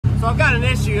So I've got an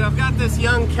issue. I've got this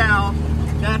young cow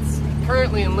that's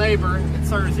currently in labor.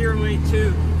 It's our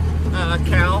 082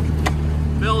 cow.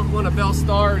 One of Bell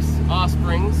Star's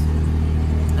offsprings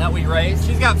that we raised.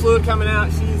 She's got fluid coming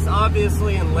out. She's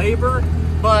obviously in labor,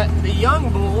 but the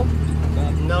young bull,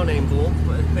 no-name bull,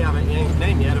 but we haven't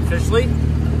named yet officially,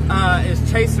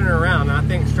 is chasing her around, and I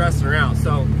think stressing her out.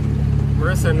 So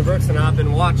Marissa and Brooks and I have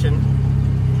been watching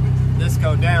this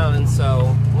go down, and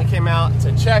so we came out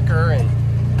to check her, and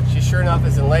she sure enough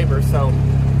is in labor. So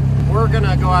we're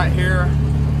gonna go out here,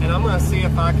 and I'm gonna see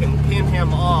if I can pin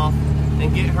him off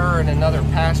and get her in another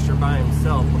pasture by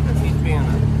himself, because he's being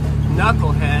a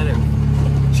knucklehead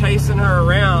and chasing her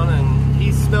around, and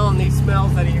he's smelling these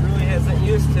smells that he really isn't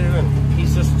used to, and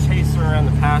he's just chasing her around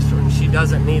the pasture, and she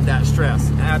doesn't need that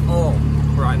stress at all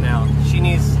right now. She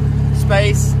needs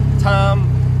space, time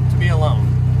to be alone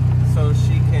so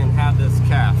she can have this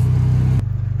calf.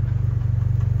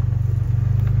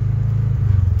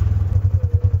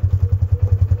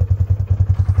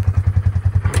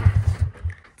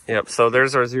 Yep, so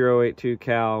there's our 082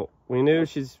 cow. We knew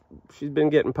she's been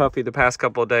getting puffy the past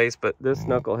couple of days, but this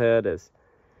knucklehead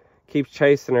keeps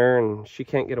chasing her, and she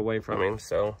can't get away from him.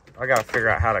 So I gotta figure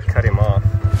out how to cut him off.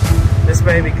 This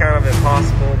may be kind of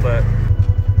impossible, but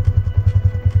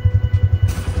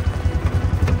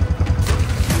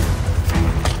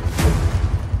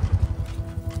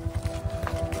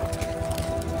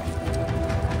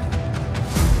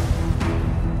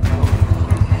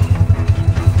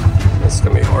it's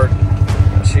gonna be hard.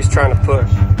 She's trying to push.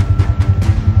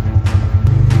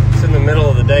 It's in the middle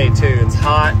of the day too. It's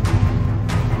hot.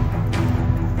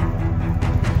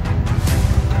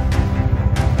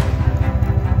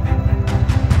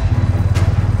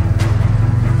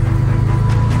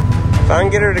 If I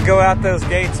can get her to go out those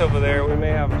gates over there, we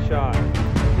may have a shot.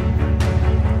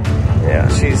 Yeah,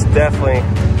 she's definitely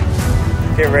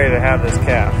getting ready to have this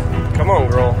calf. Come on,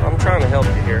 girl. I'm trying to help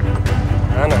you here.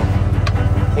 I know.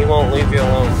 He won't leave you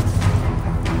alone.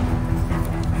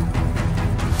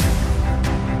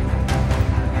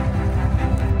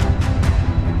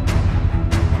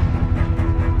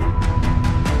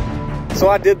 So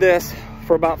I did this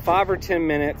for about 5 or 10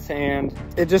 minutes, and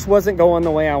it just wasn't going the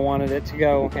way I wanted it to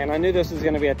go. And I knew this was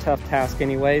gonna be a tough task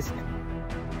anyways.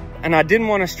 And I didn't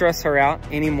want to stress her out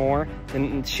any more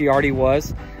than she already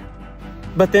was.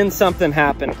 But then something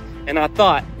happened, and I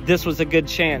thought this was a good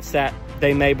chance that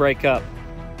they may break up.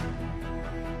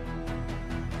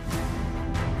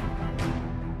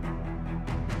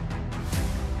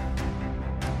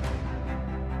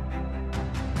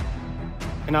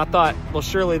 And I thought, well,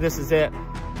 surely this is it.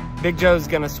 Big Joe's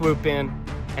gonna swoop in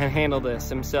and handle this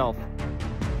himself.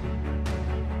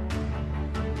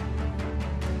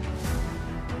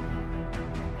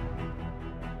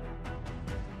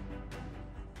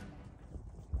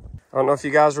 I don't know if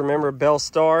you guys remember Bell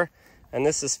Star, and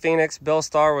this is Phoenix. Bell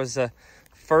Star was the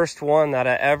first one that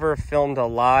I ever filmed a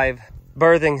live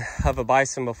birthing of a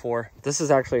bison before. This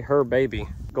is actually her baby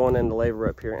going into labor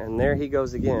up here, and there he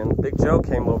goes again. Big Joe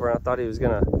came over, and I thought he was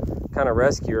gonna kind of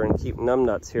rescue her and keep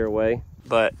numbnuts here away,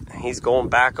 but he's going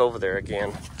back over there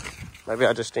again. Maybe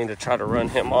I just need to try to run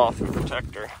him off and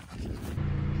protect her.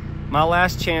 My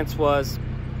last chance was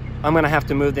I'm gonna have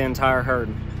to move the entire herd.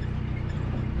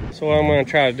 So what I'm gonna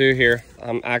try to do here,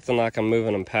 I'm acting like I'm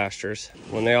moving them pastures.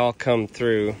 When they all come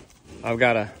through, I've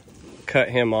gotta cut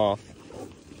him off,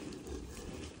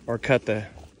 or cut the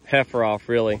heifer off,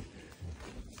 really.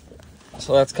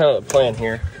 So that's kind of the plan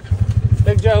here.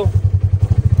 Big Joe,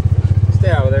 stay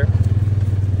out of there.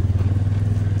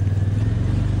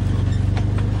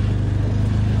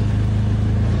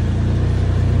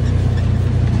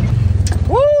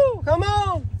 Woo! Come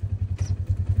on!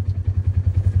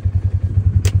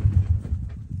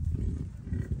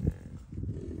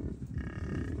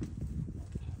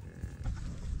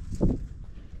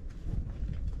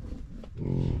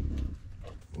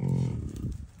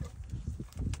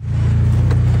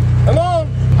 Come on!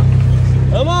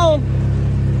 Come on!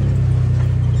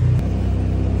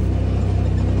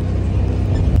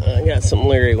 I got some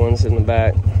leery ones in the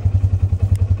back.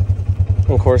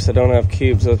 Of course, I don't have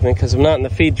cubes with me because I'm not in the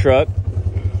feed truck,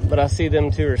 but I see them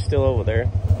two are still over there.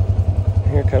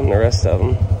 Here come the rest of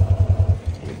them.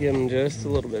 Give them just a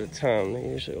little bit of time. They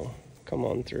usually will come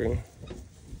on through.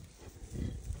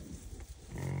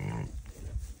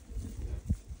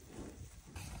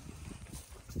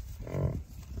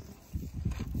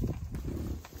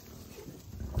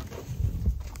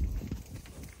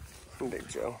 Big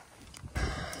Joe.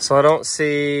 So I don't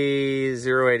see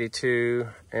 082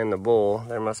 and the bull.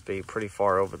 They must be pretty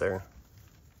far over there.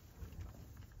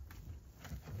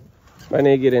 I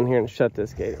need to get in here and shut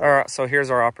this gate. All right, so here's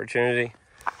our opportunity.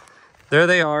 There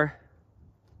they are.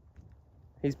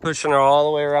 He's pushing her all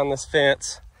the way around this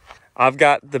fence. I've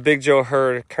got the Big Joe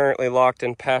herd currently locked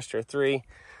in pasture 3.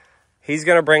 He's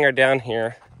gonna bring her down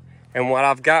here. And when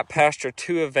I've got pasture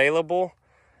 2 available,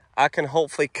 I can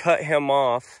hopefully cut him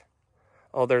off.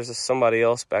 Oh, there's somebody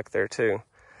else back there too.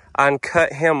 I can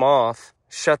cut him off,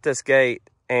 shut this gate,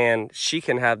 and she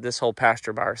can have this whole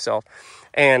pasture by herself.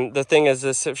 And the thing is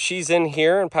this, if she's in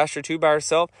here in pasture 2 by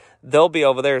herself, they'll be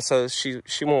over there, so she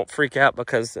won't freak out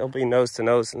because they'll be nose to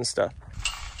nose and stuff.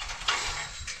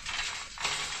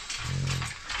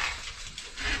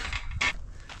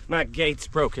 My gate's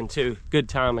broken too. Good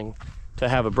timing to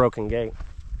have a broken gate.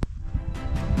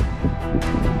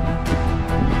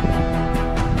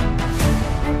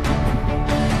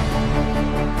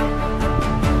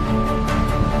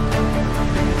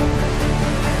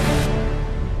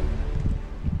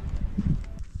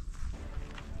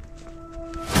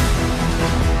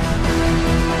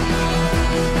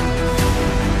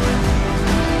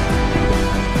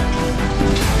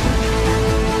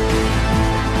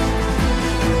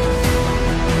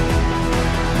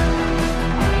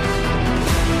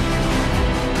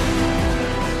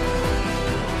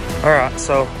 All right,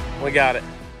 so we got it.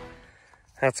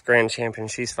 That's Grand Champion,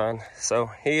 she's fine. So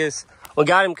we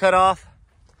got him cut off,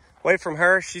 away from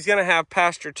her. She's gonna have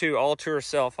pasture 2 all to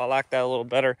herself. I like that a little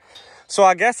better. So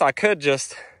I guess I could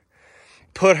just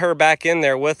put her back in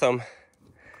there with them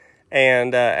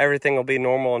and everything will be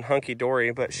normal and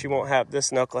hunky-dory, but she won't have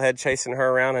this knucklehead chasing her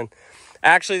around. And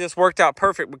actually this worked out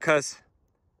perfect because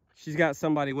she's got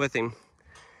somebody with him.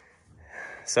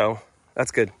 So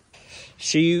that's good.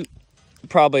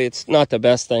 Probably it's not the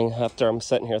best thing after I'm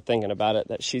sitting here thinking about it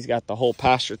that she's got the whole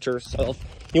pasture to herself.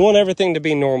 You want everything to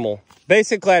be normal.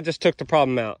 Basically, I just took the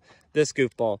problem out. This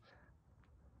goofball.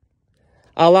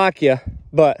 I like you,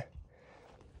 but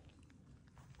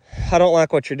I don't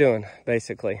like what you're doing,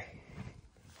 basically.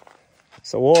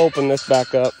 So we'll open this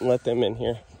back up and let them in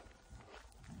here.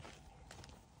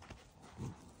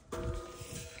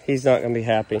 He's not going to be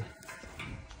happy.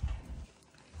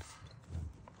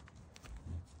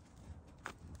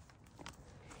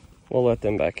 We'll let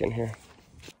them back in here.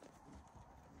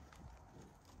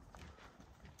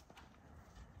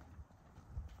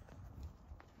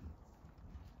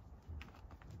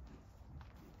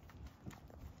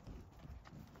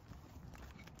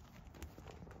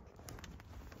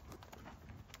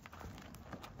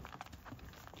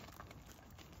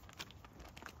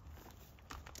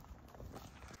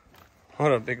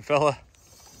 What a big fella.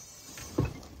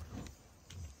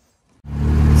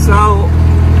 So,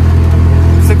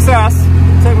 success.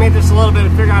 Took me just a little bit to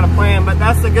figure out a plan, but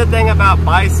that's the good thing about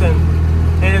bison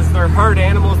is they're herd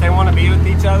animals. They want to be with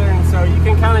each other, and so you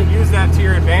can kind of use that to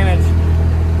your advantage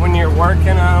when you're working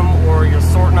them or you're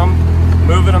sorting them,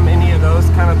 moving them, any of those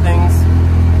kind of things.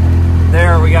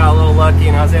 There we got a little lucky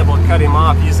and I was able to cut him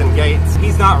off using gates.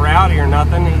 He's not rowdy or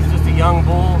nothing. He's just a young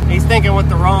bull. He's thinking with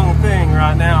the wrong thing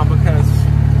right now because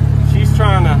she's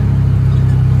trying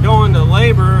to go into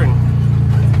labor and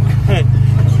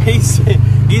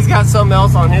he's got something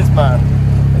else on his mind.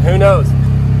 Who knows?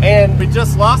 And we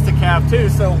just lost a calf too,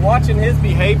 so watching his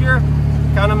behavior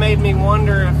kind of made me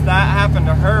wonder if that happened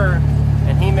to her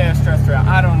and he may have stressed her out.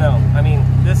 I don't know. I mean,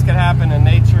 this could happen in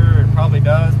nature. It probably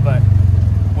does, but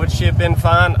would she have been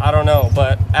fine? I don't know.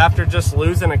 But after just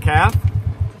losing a calf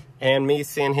and me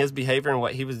seeing his behavior and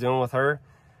what he was doing with her,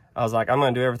 I was like, I'm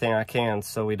going to do everything I can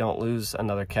so we don't lose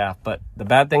another calf. But the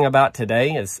bad thing about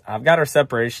today is I've got her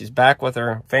separated. She's back with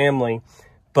her family,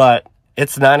 but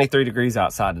it's 93 degrees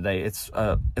outside today. It's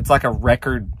like a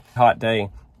record hot day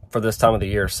for this time of the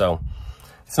year, so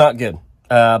it's not good.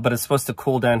 But it's supposed to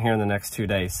cool down here in the next 2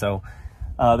 days. So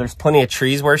there's plenty of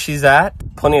trees where she's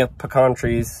at, plenty of pecan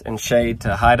trees and shade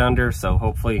to hide under. So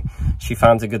hopefully she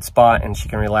finds a good spot and she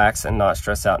can relax and not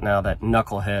stress out now that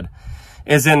knucklehead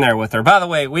is in there with her. By the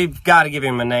way, we've got to give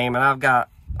him a name, and I've got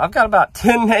about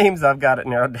 10 names I've got it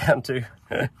narrowed down to.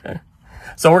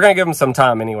 So we're going to give him some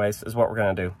time anyways, is what we're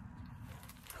going to do.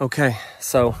 Okay,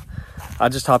 so I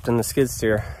just hopped in the skid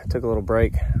steer, took a little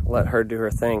break, let her do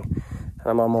her thing. And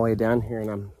I'm on my way down here, and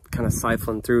I'm kind of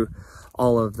siphoning through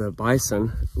all of the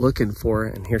bison looking for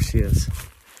her, and here she is.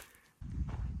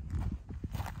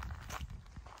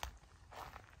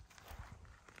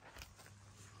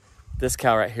 This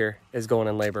cow right here is going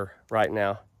in labor right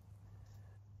now.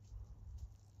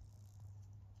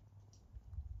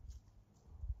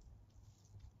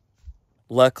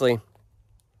 Luckily,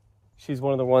 she's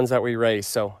one of the ones that we raised,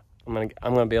 so I'm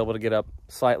gonna be able to get up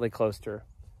slightly close to her.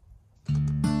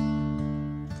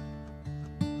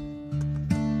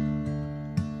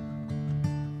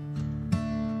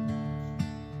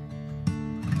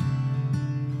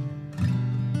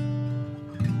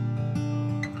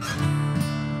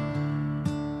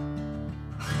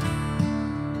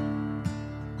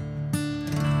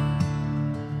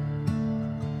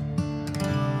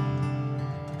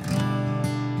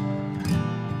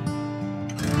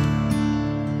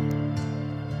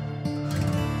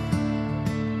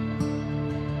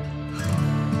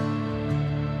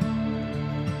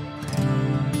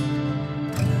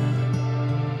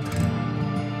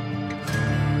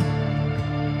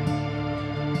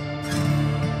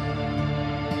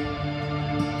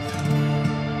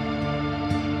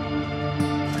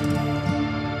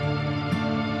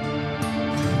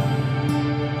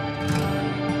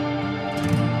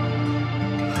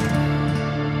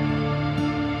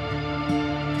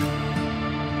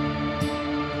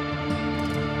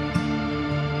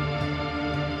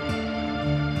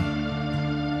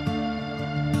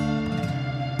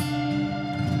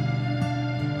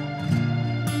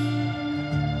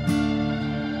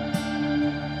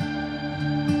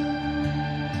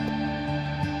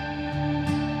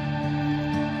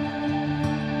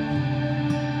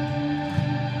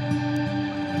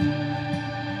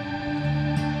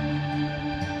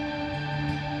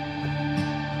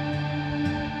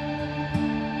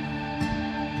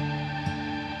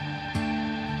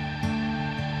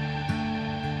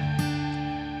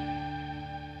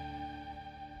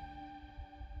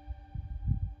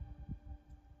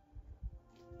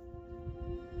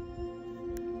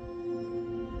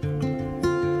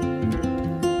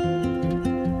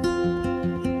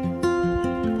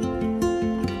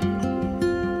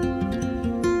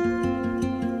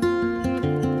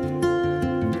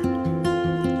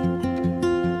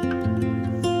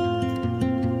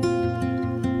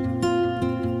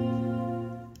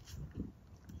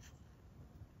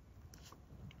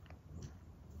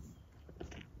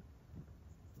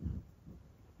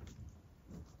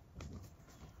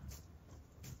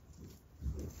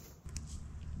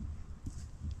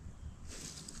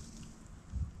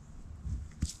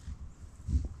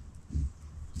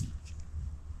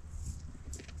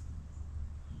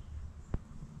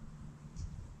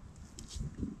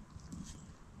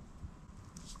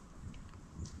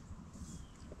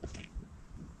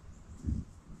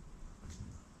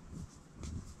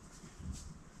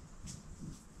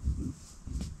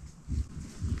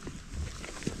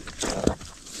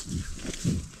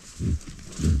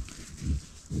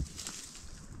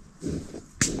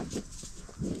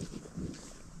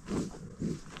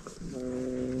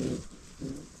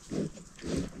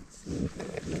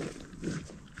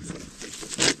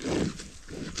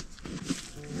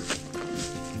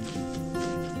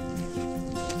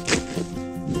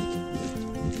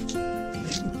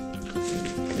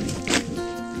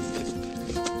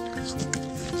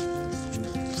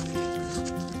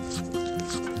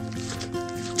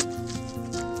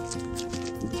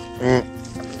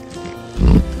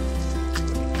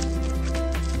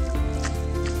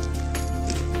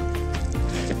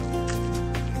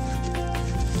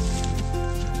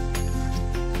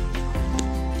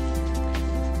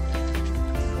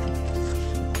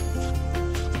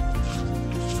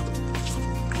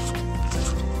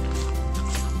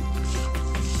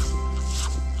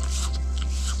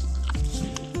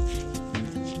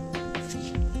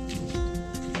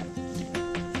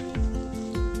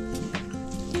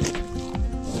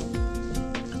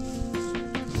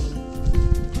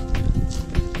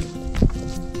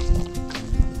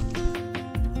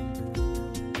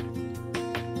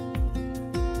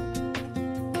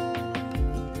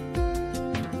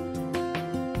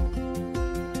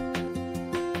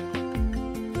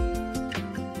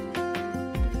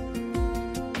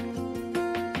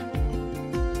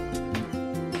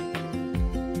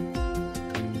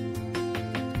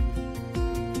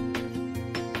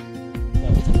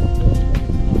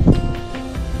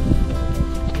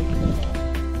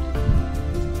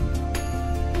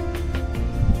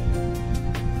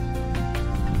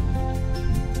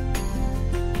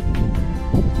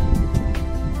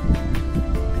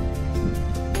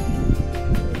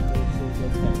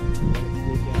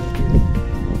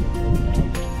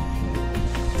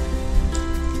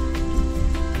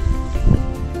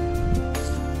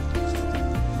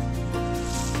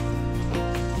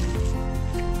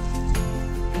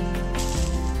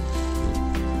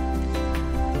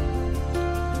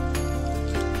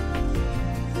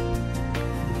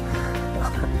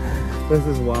 This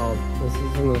is wild. This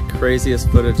is some of the craziest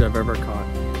footage I've ever caught.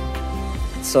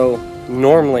 So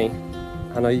normally,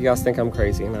 I know you guys think I'm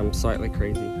crazy, and I'm slightly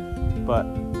crazy, but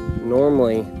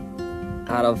normally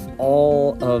out of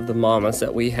all of the mamas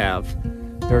that we have,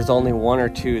 there's only one or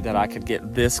two that I could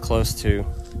get this close to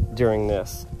during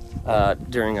this,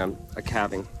 during a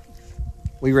calving.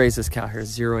 We raised this cow here,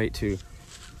 082.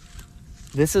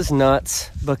 This is nuts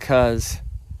because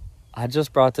I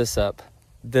just brought this up.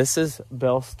 This is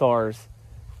Belle Star's,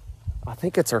 I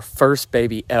think it's her first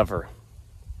baby ever.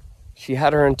 She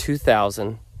had her in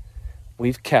 2000.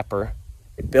 We've kept her.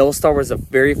 Belle Star was the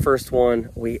very first one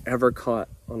we ever caught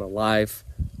on a live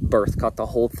birth. Caught the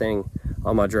whole thing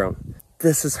on my drone.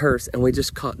 This is hers, and we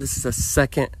just caught, this is the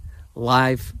second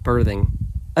live birthing.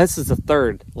 This is the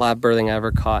third live birthing I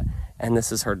ever caught, and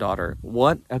this is her daughter.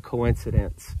 What a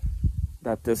coincidence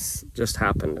that this just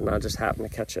happened, and I just happened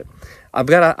to catch it. I've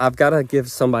gotta give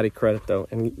somebody credit though,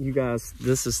 and you guys,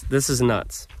 this is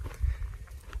nuts.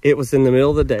 It was in the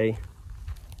middle of the day.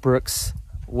 Brooks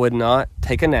would not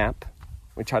take a nap.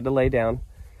 We tried to lay down.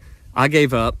 I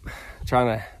gave up trying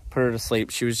to put her to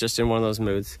sleep. She was just in one of those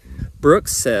moods.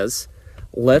 Brooks says,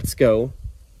 let's go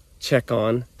check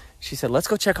on, she said, let's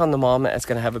go check on the mom that's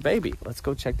gonna have a baby. Let's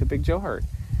go check the Big Joe herd.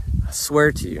 I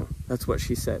swear to you, that's what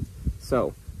she said.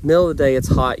 So, middle of the day, it's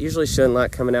hot. Usually she doesn't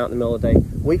like coming out in the middle of the day.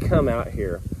 We come out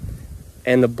here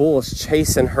and the bull is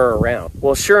chasing her around.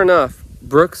 Well, sure enough,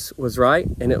 Brooks was right,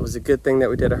 and it was a good thing that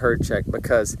we did a herd check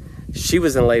because she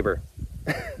was in labor.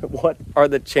 What are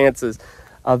the chances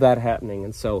of that happening?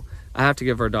 And so I have to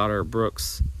give our daughter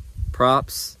Brooks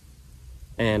props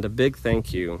and a big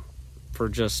thank you for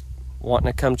just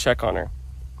wanting to come check on her,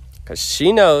 because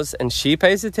she knows and she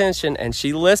pays attention and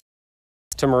she listens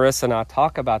to Marissa and I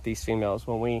talk about these females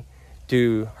when we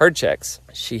do herd checks.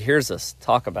 She hears us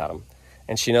talk about them,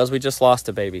 and she knows we just lost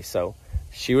a baby, so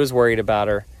she was worried about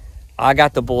her. I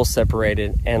got the bull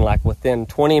separated, and like within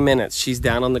 20 minutes she's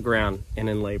down on the ground and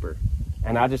in labor,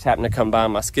 and I just happened to come by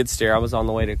my skid steer. I was on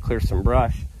the way to clear some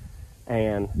brush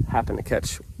and happened to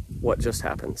catch what just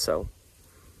happened. So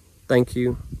thank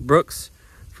you, Brooks,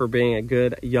 for being a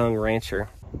good young rancher,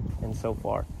 and so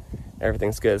far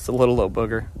everything's good. It's a little low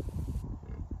booger.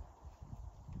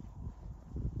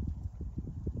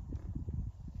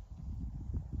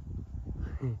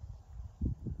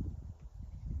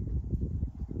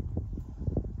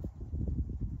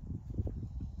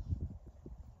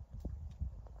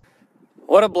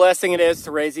 What a blessing it is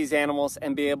to raise these animals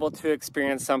and be able to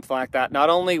experience something like that. Not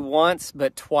only once,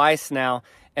 but twice now,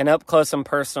 and up close and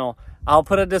personal. I'll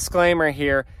put a disclaimer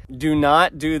here. Do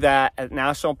not do that at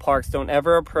national parks. Don't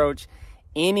ever approach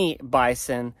any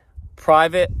bison,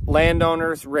 private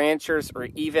landowners, ranchers, or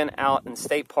even out in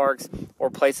state parks or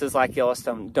places like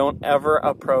Yellowstone. Don't ever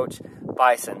approach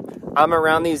bison. I'm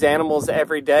around these animals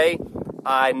every day.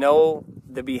 I know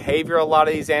the behavior of a lot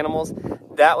of these animals.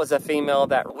 That was a female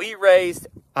that we raised.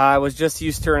 I was just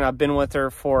used to her, and I've been with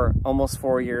her for almost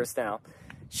 4 years now.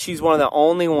 She's one of the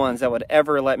only ones that would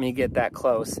ever let me get that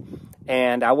close.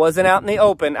 And I wasn't out in the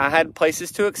open. I had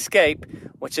places to escape,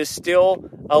 which is still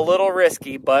a little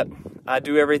risky, but I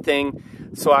do everything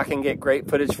so I can get great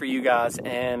footage for you guys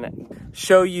and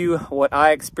show you what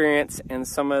I experience and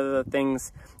some of the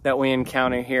things that we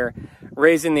encounter here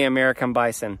raising the American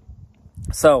bison.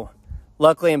 So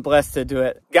luckily and blessed to do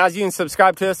it. Guys, you can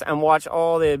subscribe to us and watch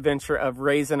all the adventure of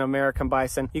raising American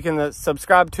bison. You can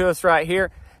subscribe to us right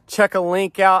here. Check a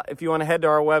link out if you want to head to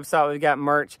our website. We've got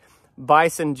merch,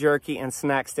 bison jerky, and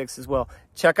snack sticks as well.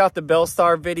 Check out the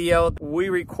Bellstar video. We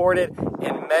recorded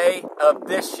in May of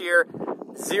this year.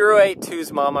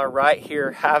 082's mama right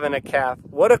here having a calf.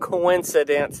 What a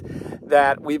coincidence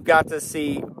that we've got to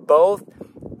see both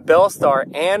Bellstar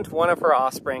and one of her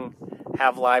offspring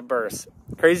have live births.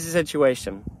 Crazy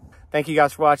situation. Thank you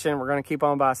guys for watching. We're going to keep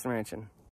on bison ranching.